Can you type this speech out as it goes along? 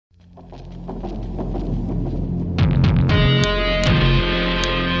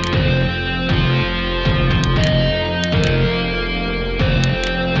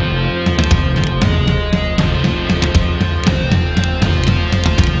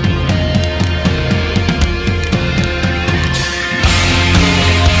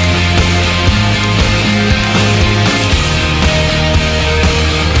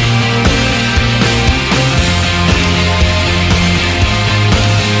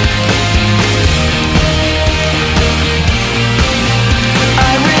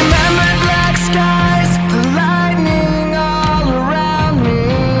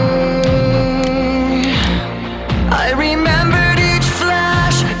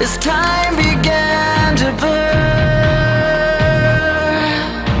as time began to blur,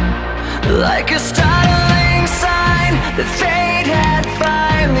 like a startling sign that fate had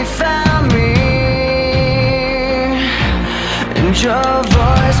finally found me, and your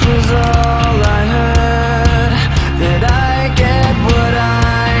voice was all I heard, that I get what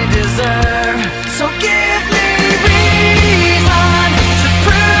I deserve. So give me reason to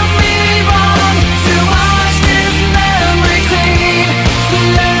prove me wrong, to wash this memory clean.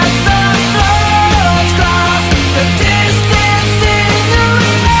 Let the floods cross the distance in your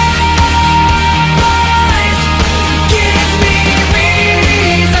eyes. Give me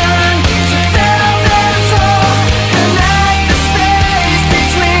reason to fill this hole, connect the space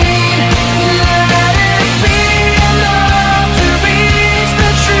between. Let it be enough to reach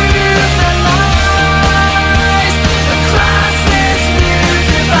the truth that lies across this new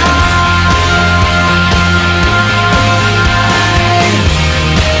divide.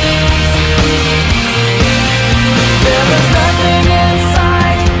 There was nothing in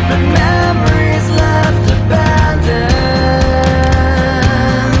sight but memories left abandoned.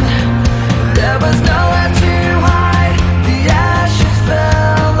 There was nowhere to hide, the ashes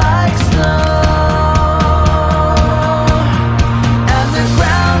fell like snow, and the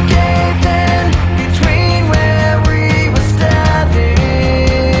ground caved in between where we were standing,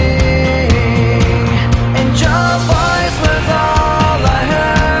 and your voice was all I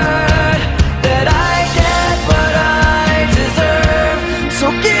heard, that I get what I deserve. So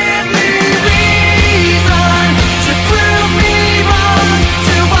give me reason to prove me wrong,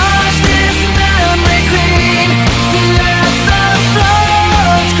 to wash this memory clean. Let the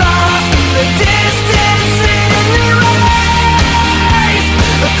floods cross the distance in your eyes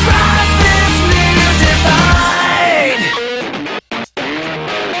across this new divide.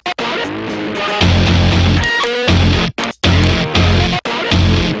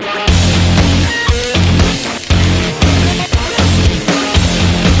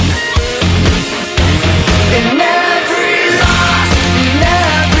 In every loss, in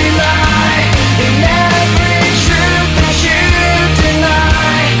every lie, in every truth that you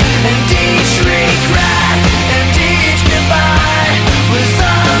deny, and each regret and each goodbye was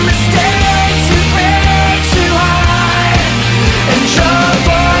a mistake to break too high, and your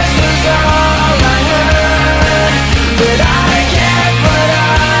voice was all I heard, that I get what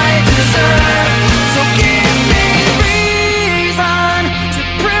I deserve. So give me reason to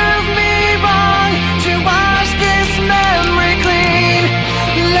prove me wrong, to wash this memory clean.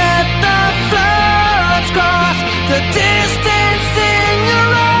 Let the floods cross the distance in your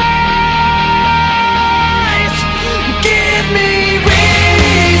eyes. Give me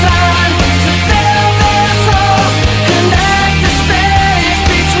reason to fill this hole, connect the space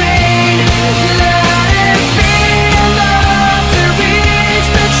between. Let it be enough to reach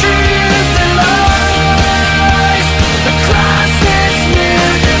the truth that lies across this new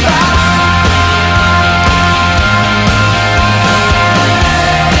divide.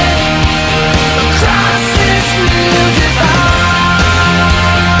 Across this new divide.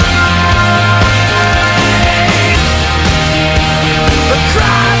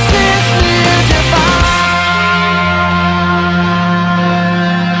 Across this new divide.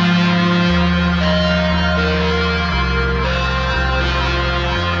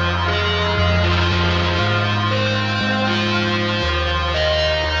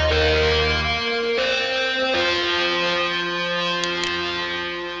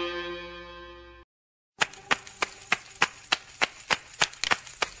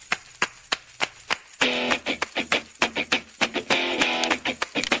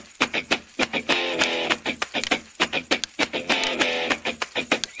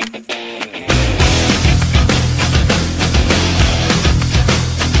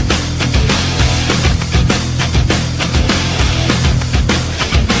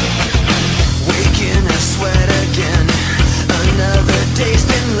 Waking, I sweat again. Another day's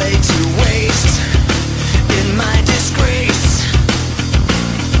been laid to waste in my disgrace.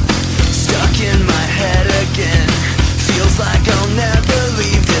 Stuck in my head again. Feels like I'll never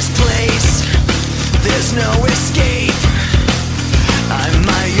leave this place. There's no